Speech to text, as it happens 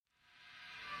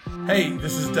Hey,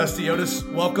 this is Dusty Otis.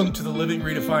 Welcome to the Living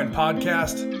Redefined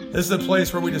podcast. This is a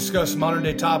place where we discuss modern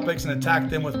day topics and attack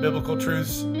them with biblical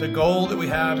truths. The goal that we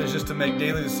have is just to make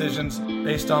daily decisions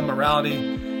based on morality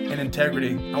and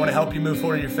integrity. I want to help you move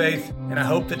forward in your faith, and I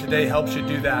hope that today helps you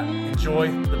do that. Enjoy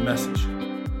the message.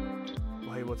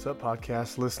 Well, hey, what's up,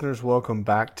 podcast listeners? Welcome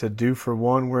back to Do For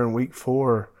One. We're in week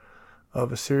 4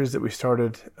 of a series that we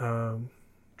started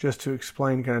just to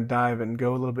explain, kind of dive and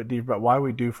go a little bit deeper about why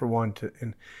we do for one.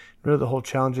 And really the whole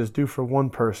challenge is do for one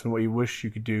person what you wish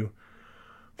you could do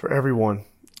for everyone.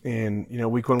 And,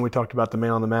 week 1 we talked about the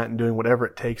man on the mat and doing whatever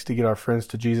it takes to get our friends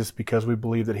to Jesus because we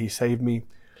believe that he saved me,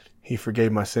 he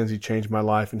forgave my sins, he changed my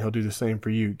life, and he'll do the same for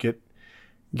you.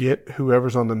 Get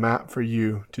whoever's on the mat for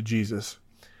you to Jesus.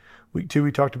 Week 2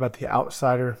 we talked about the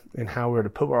outsider and how we're to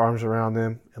put our arms around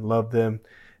them and love them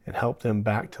and help them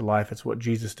back to life. It's what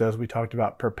Jesus does. We talked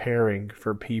about preparing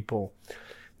for people.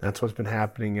 That's what's been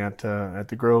happening at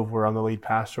the Grove, where I'm the lead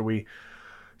pastor. We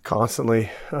constantly,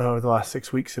 over the last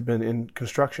 6 weeks, have been in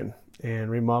construction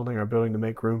and remodeling our building to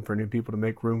make room for new people, to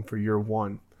make room for year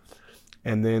one.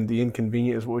 And then the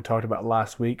inconvenient is what we talked about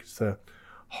last week. It's the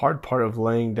hard part of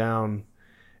laying down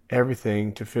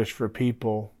everything to fish for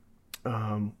people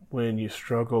when you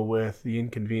struggle with the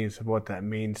inconvenience of what that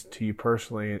means to you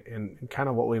personally and kind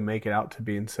of what we make it out to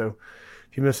be. And so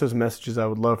if you miss those messages, I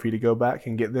would love for you to go back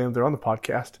and get them. They're on the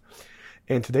podcast.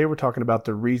 And today we're talking about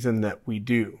the reason that we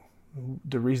do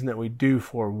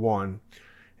for one.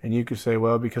 And you could say,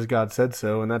 well, because God said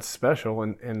so, and that's special,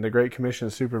 and the Great Commission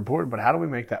is super important, but how do we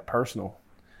make that personal?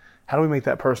 How do we make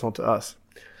that personal to us?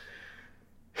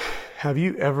 Have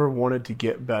you ever wanted to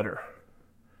get better?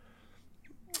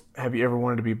 Have you ever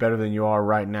wanted to be better than you are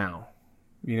right now?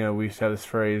 We used to have this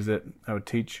phrase that I would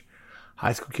teach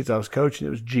high school kids I was coaching. It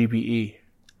was GBE.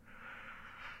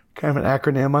 Kind of an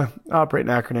acronym. I operate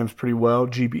in acronyms pretty well.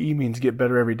 GBE means get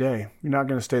better every day. You're not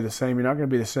going to stay the same. You're not going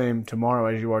to be the same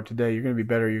tomorrow as you are today. You're going to be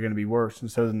better. You're going to be worse.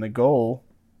 And so then the goal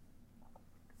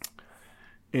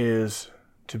is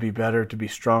to be better, to be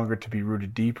stronger, to be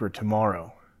rooted deeper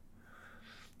tomorrow.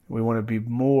 We want to be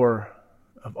more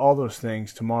of all those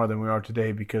things tomorrow than we are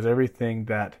today, because everything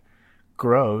that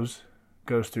goes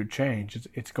through change.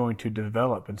 It's going to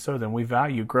develop. And so then we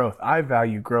value growth. I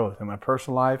value growth in my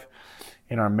personal life,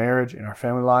 in our marriage, in our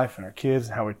family life, in our kids,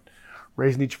 and how we're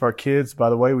raising each of our kids. By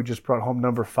the way, we just brought home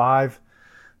number 5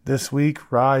 this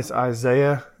week, Rise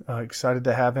Isaiah. Excited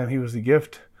to have him. He was the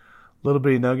gift. Little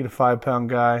bitty nugget, a 5-pound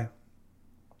guy,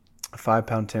 a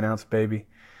 5-pound, 10-ounce baby,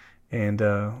 and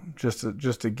just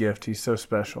a gift. He's so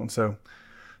special. And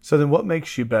so then what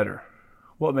makes you better?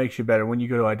 What makes you better when you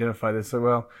go to identify this? So,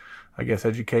 well, I guess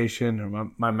education, or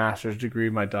my master's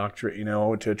degree, my doctorate, I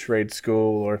went to a trade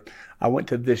school, or I went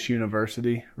to this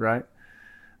university, right?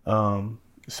 Some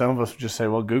of us would just say,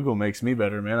 well, Google makes me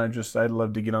better, man. I'd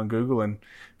love to get on Google, and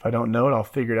if I don't know it, I'll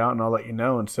figure it out and I'll let you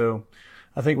know. And so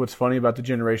I think what's funny about the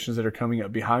generations that are coming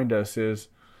up behind us is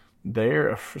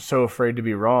they're so afraid to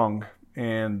be wrong,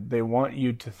 and they want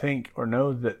you to think or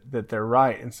know that they're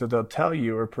right. And so they'll tell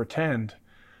you or pretend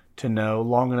to know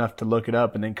long enough to look it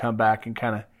up and then come back and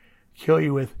kind of kill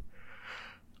you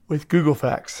with Google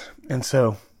facts. And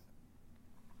so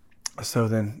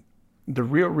then the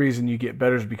real reason you get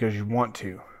better is because you want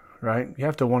to, right? You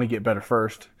have to want to get better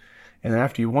first. And then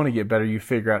after you want to get better, you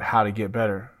figure out how to get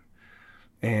better.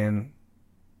 And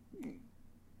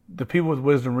the people with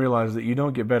wisdom realize that you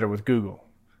don't get better with Google.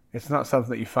 It's not something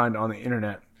that you find on the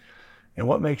internet. And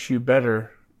what makes you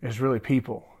better is really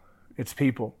people. It's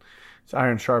people. It's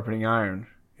iron sharpening iron.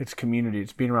 It's community.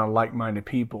 It's being around like-minded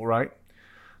people, right?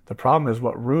 The problem is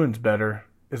what ruins better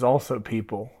is also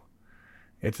people.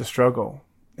 It's a struggle.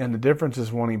 And the difference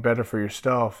is wanting better for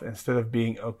yourself instead of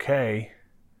being okay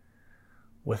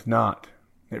with not.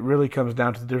 It really comes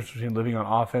down to the difference between living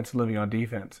on offense and living on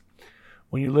defense.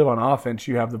 When you live on offense,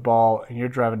 you have the ball and you're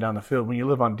driving down the field. When you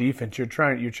live on defense, you're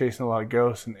chasing a lot of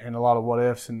ghosts and a lot of what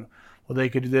ifs, and well, they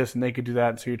could do this and they could do that.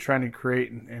 And so you're trying to create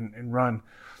and run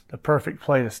the perfect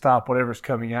play to stop whatever's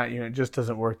coming at you, and it just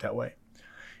doesn't work that way.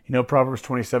 Proverbs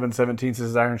 27:17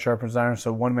 says, iron sharpens iron,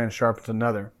 so one man sharpens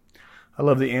another. I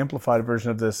love the amplified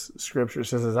version of this scripture. It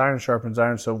says, as iron sharpens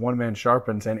iron, so one man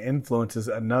sharpens and influences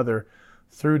another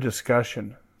through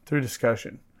discussion.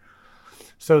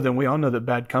 So then we all know that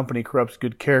bad company corrupts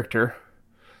good character.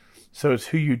 So it's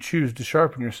who you choose to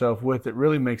sharpen yourself with that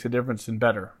really makes a difference in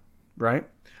better, right?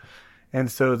 And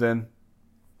so then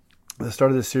at the start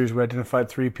of this series, we identified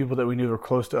 3 people that we knew were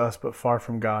close to us but far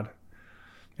from God.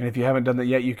 And if you haven't done that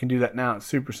yet, you can do that now. It's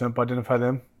super simple. Identify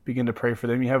them. Begin to pray for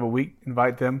them. You have a week.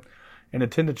 Invite them. And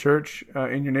attend a church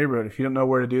in your neighborhood. If you don't know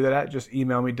where to do that at, just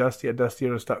email me,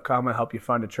 dusty@dustyotis.com. I'll help you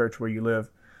find a church where you live.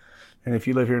 And if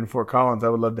you live here in Fort Collins, I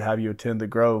would love to have you attend the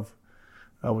Grove,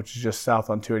 which is just south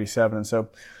on 287. And so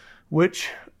which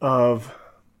of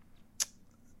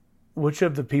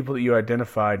the people that you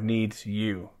identified needs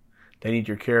you? They need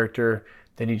your character.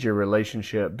 They need your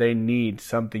relationship. They need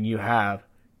something you have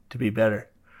to be better.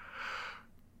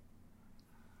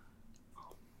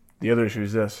 The other issue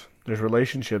is this. There's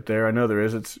relationship there. I know there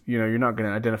is. It's, you're not going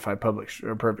to identify public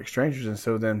or perfect strangers. And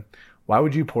so then why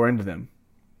would you pour into them?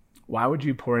 Why would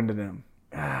you pour into them?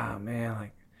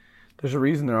 Man, there's a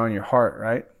reason they're on your heart,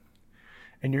 right?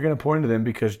 And you're going to pour into them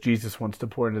because Jesus wants to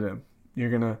pour into them. You're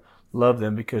going to love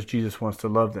them because Jesus wants to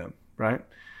love them, right?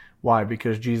 Why?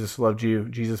 Because Jesus loved you.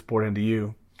 Jesus poured into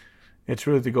you. It's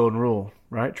really the golden rule,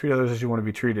 right? Treat others as you want to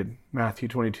be treated. Matthew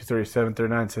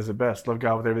 22:37-39 says it best. Love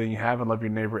God with everything you have and love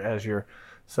your neighbor as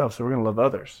yourself. So we're going to love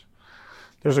others.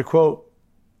 There's a quote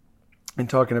in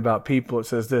talking about people. It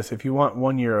says this: if you want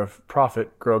 1 year of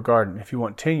profit, grow a garden. If you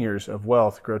want 10 years of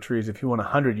wealth, grow trees. If you want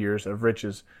 100 years of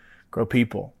riches, grow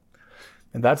people.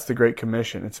 And that's the Great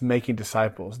Commission. It's making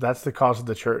disciples. That's the cause of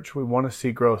the church. We want to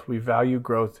see growth. We value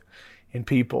growth in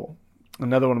people.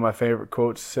 Another one of my favorite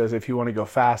quotes says, if you want to go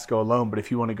fast, go alone. But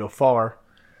if you want to go far,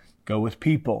 go with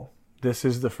people. This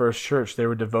is the first church. They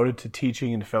were devoted to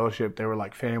teaching and fellowship. They were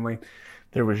like family.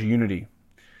 There was unity.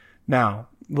 Now,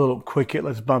 little quick hit,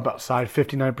 let's bump outside.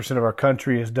 59% of our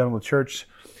country is done with church.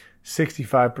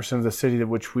 65% of the city that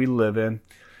which we live in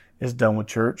is done with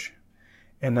church.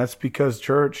 And that's because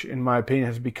church, in my opinion,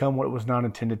 has become what it was not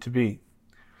intended to be.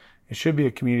 It should be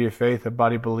a community of faith, a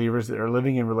body of believers that are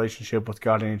living in relationship with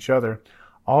God and each other,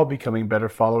 all becoming better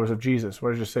followers of Jesus.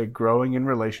 What does it say? Growing in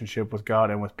relationship with God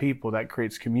and with people. That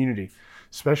creates community,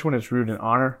 especially when it's rooted in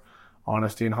honor,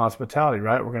 honesty, and hospitality,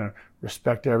 right? We're going to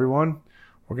respect everyone.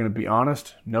 We're going to be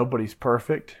honest. Nobody's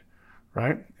perfect,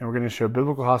 right? And we're going to show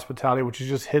biblical hospitality, which is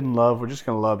just hidden love. We're just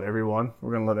going to love everyone.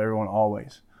 We're going to love everyone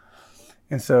always.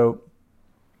 And so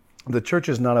the church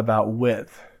is not about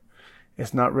width.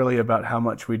 It's not really about how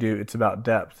much we do. It's about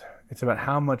depth. It's about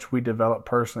how much we develop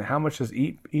personally. How much does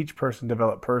each person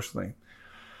develop personally?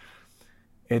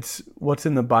 It's what's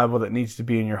in the Bible that needs to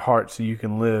be in your heart so you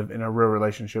can live in a real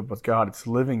relationship with God. It's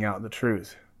living out the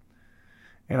truth.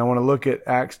 And I want to look at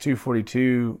Acts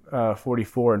 2:42,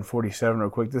 44, and 47 real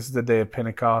quick. This is the day of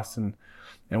Pentecost. And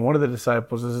one of the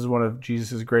disciples, this is one of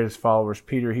Jesus' greatest followers,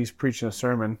 Peter, he's preaching a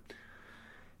sermon.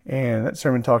 And that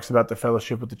sermon talks about the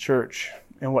fellowship of the church.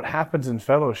 And what happens in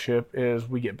fellowship is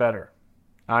we get better.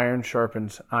 Iron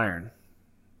sharpens iron.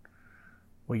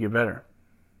 We get better.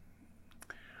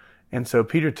 And so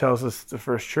Peter tells us the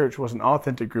first church was an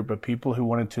authentic group of people who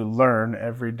wanted to learn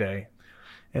every day.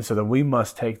 And so then we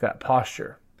must take that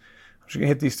posture. I'm just going to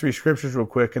hit these three scriptures real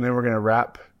quick, and then we're going to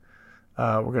wrap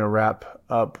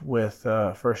up with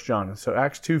 1 John. And so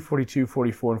Acts 2:42,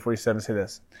 44, and 47 say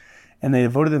this: and they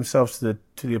devoted themselves to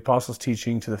the apostles'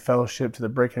 teaching, to the fellowship, to the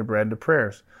breaking of bread, and to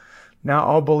prayers. Now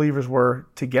all believers were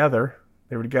together.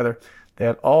 They were together. They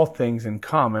had all things in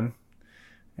common.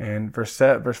 And verse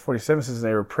 47 says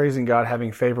they were praising God,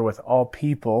 having favor with all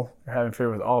people. They're having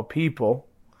favor with all people.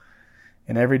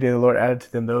 And every day the Lord added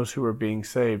to them those who were being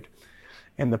saved.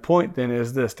 And the point then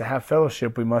is this: to have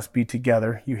fellowship, we must be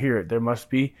together. You hear it. There must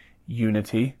be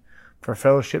unity. For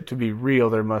fellowship to be real,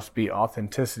 there must be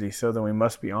authenticity. So then we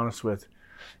must be honest with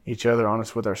each other,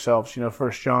 honest with ourselves.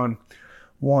 1 John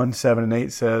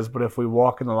 1:7-8 says, but if we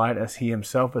walk in the light as he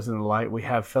himself is in the light, we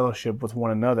have fellowship with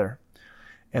one another.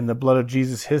 And the blood of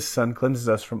Jesus, his son, cleanses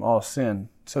us from all sin.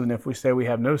 So then if we say we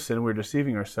have no sin, we're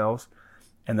deceiving ourselves,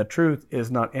 and the truth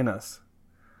is not in us.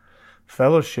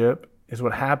 Fellowship is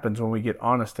what happens when we get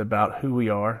honest about who we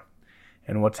are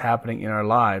and what's happening in our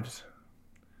lives.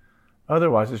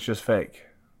 Otherwise, it's just fake.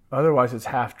 Otherwise, it's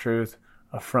half-truth,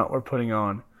 a front we're putting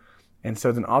on. And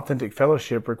so then authentic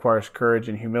fellowship requires courage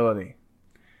and humility.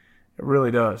 It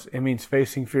really does. It means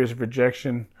facing fears of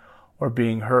rejection or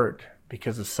being hurt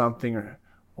because of something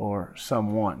or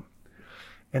someone.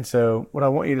 And so what I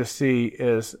want you to see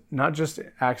is not just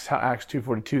Acts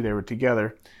 2:42, they were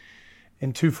together.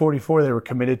 In 2:44, they were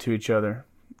committed to each other.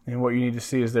 And what you need to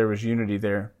see is there was unity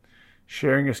there.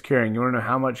 Sharing is caring. You want to know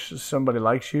how much somebody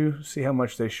likes you? See how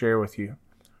much they share with you,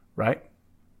 right?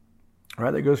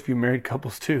 Right? That goes for you married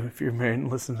couples too, if you're married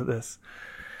and listen to this.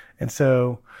 And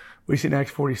so we see in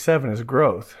Acts 47 as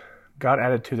growth. God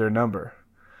added to their number.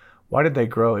 Why did they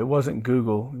grow? It wasn't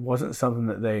Google. It wasn't something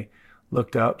that they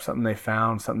looked up, something they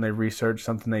found, something they researched,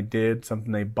 something they did,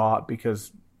 something they bought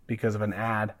because of an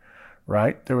ad,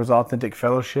 right? There was authentic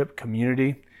fellowship,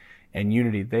 community, and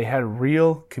unity. They had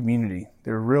real community.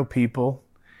 They were real people.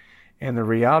 And the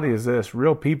reality is this: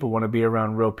 real people want to be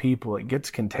around real people. It gets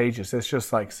contagious. It's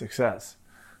just like success.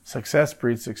 Success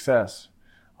breeds success.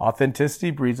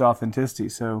 Authenticity breeds authenticity.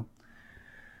 So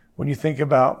when you think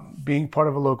about being part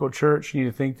of a local church, you need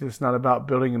to think that it's not about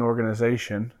building an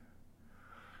organization,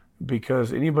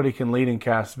 because anybody can lead and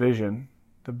cast vision.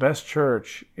 The best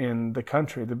church in the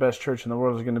country, the best church in the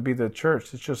world is going to be the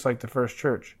church. It's just like the first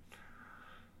church.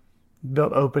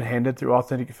 Built open-handed through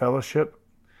authentic fellowship,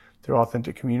 through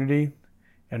authentic community,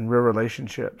 and real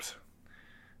relationships.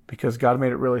 Because God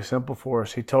made it really simple for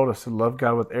us. He told us to love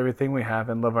God with everything we have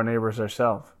and love our neighbors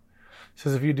ourselves. He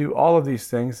says if you do all of these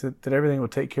things, that everything will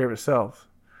take care of itself.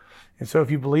 And so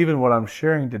if you believe in what I'm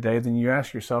sharing today, then you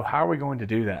ask yourself, how are we going to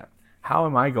do that? How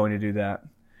am I going to do that?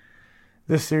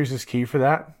 This series is key for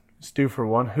that. It's Do for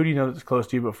One. Who do you know that's close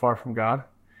to you but far from God?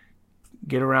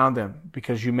 Get around them,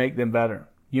 because you make them better.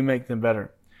 You make them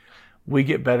better. We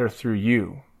get better through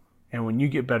you. And when you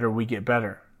get better, we get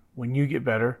better. When you get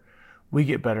better, we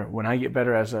get better. When I get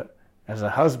better as a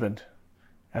husband,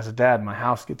 as a dad, my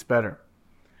house gets better.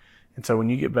 And so when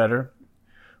you get better,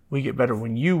 we get better.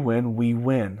 When you win, we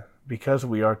win, because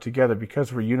we are together,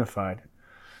 because we're unified.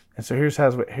 And so here's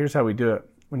how we do it.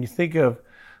 When you think of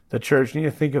the church, you need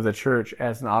to think of the church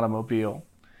as an automobile.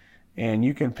 And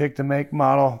you can pick the make,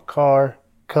 model, car,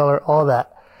 color, all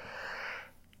that.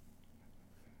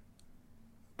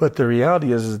 But the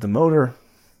reality is the motor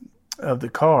of the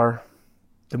car,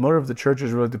 the motor of the church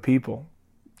is really the people.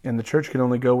 And the church can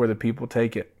only go where the people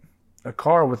take it. A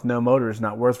car with no motor is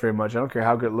not worth very much. I don't care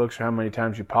how good it looks or how many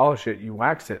times you polish it, you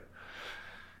wax it.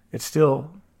 It's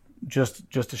still just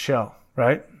a shell,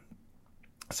 right?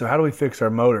 So how do we fix our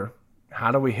motor?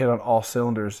 How do we hit on all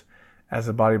cylinders as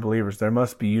a body of believers? There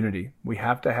must be unity. We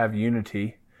have to have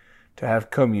unity to have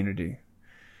community.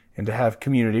 And to have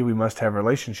community, we must have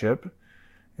relationship.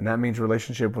 And that means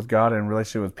relationship with God and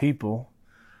relationship with people.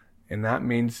 And that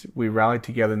means we rally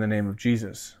together in the name of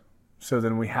Jesus. So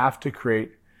then we have to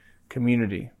create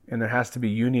community. And there has to be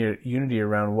unity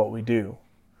around what we do.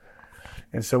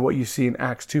 And so what you see in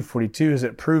Acts 2:42 is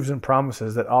it proves and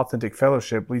promises that authentic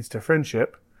fellowship leads to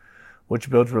friendship, which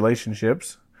builds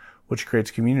relationships, which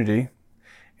creates community.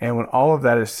 And when all of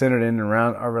that is centered in and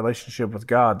around our relationship with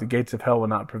God, the gates of hell will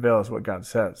not prevail, is what God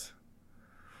says.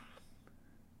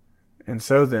 And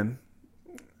so then,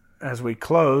 as we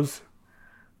close,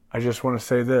 I just want to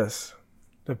say this.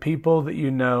 The people that you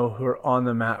know who are on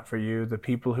the mat for you, the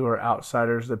people who are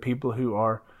outsiders, the people who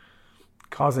are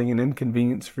causing an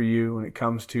inconvenience for you when it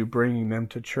comes to bringing them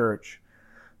to church,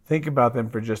 think about them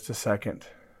for just a second.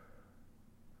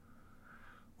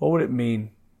 What would it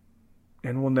mean?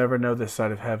 And we'll never know this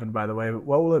side of heaven, by the way, but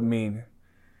what will it mean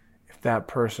if that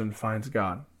person finds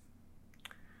God,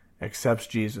 accepts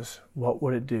Jesus? What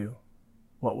would it do?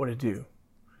 What would it do?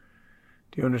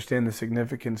 Do you understand the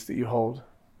significance that you hold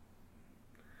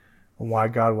and why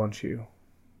God wants you?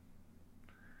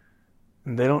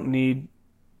 And they don't need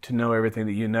to know everything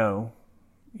that you know.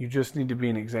 You just need to be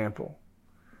an example.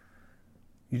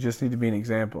 You just need to be an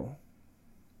example.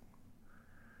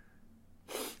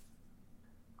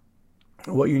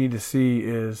 What you need to see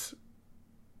is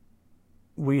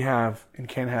we have and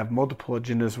can have multiple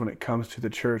agendas when it comes to the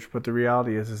church, but the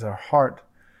reality is our heart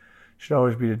should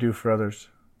always be to do for others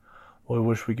what we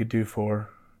wish we could do for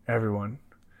everyone.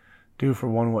 Do for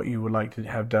one what you would like to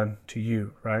have done to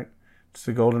you, right? It's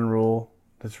the golden rule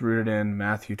that's rooted in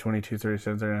Matthew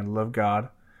 22:37. Love God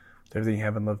with everything you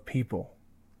have and love people.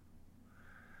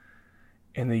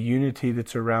 And the unity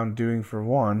that's around doing for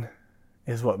one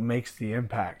is what makes the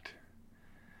impact.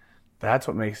 That's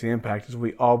what makes the impact, is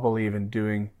we all believe in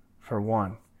doing for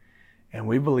one. And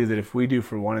we believe that if we do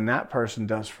for one and that person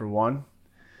does for one,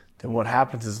 then what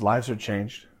happens is lives are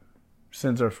changed,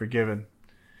 sins are forgiven,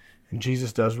 and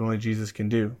Jesus does what only Jesus can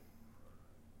do.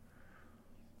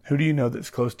 Who do you know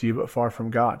that's close to you but far from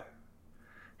God?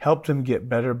 Help them get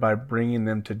better by bringing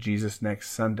them to Jesus next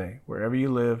Sunday, wherever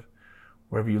you live,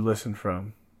 wherever you listen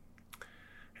from.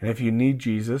 And if you need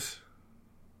Jesus,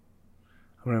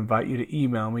 I'm going to invite you to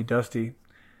email me,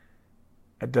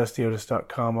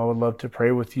 dusty@dustyotis.com. I would love to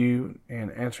pray with you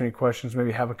and answer any questions,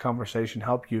 maybe have a conversation,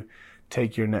 help you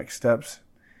take your next steps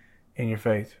in your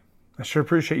faith. I sure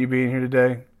appreciate you being here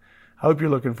today. I hope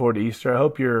you're looking forward to Easter. I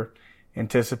hope you're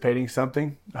anticipating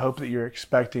something. I hope that you're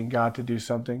expecting God to do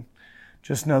something.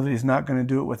 Just know that He's not going to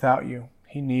do it without you.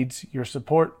 He needs your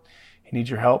support. He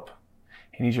needs your help.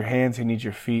 He needs your hands. He needs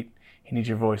your feet. He needs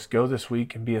your voice. Go this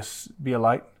week and be a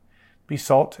light. Be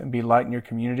salt and be light in your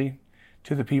community,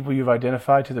 to the people you've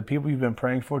identified, to the people you've been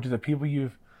praying for, to the people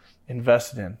you've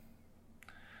invested in.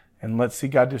 And let's see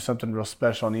God do something real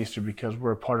special on Easter, because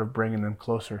we're a part of bringing them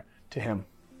closer to Him.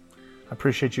 I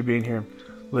appreciate you being here,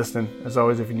 listening. As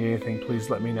always, if you need anything, please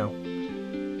let me know.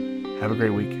 Have a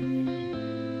great week.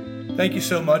 Thank you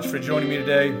so much for joining me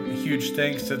today. A huge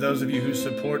thanks to those of you who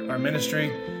support our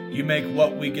ministry. You make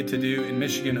what we get to do in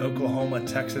Michigan, Oklahoma,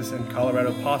 Texas, and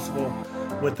Colorado possible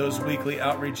with those weekly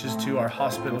outreaches to our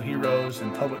hospital heroes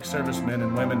and public servicemen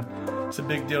and women. It's a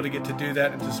big deal to get to do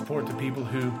that and to support the people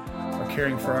who are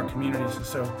caring for our communities. And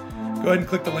so go ahead and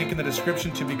click the link in the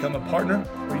description to become a partner,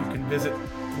 or you can visit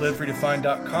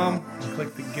liveredefined.com and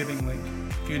click the giving link.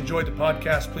 If you enjoyed the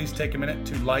podcast, please take a minute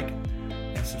to like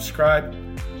and subscribe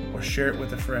or share it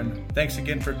with a friend. Thanks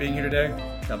again for being here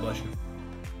today. God bless you.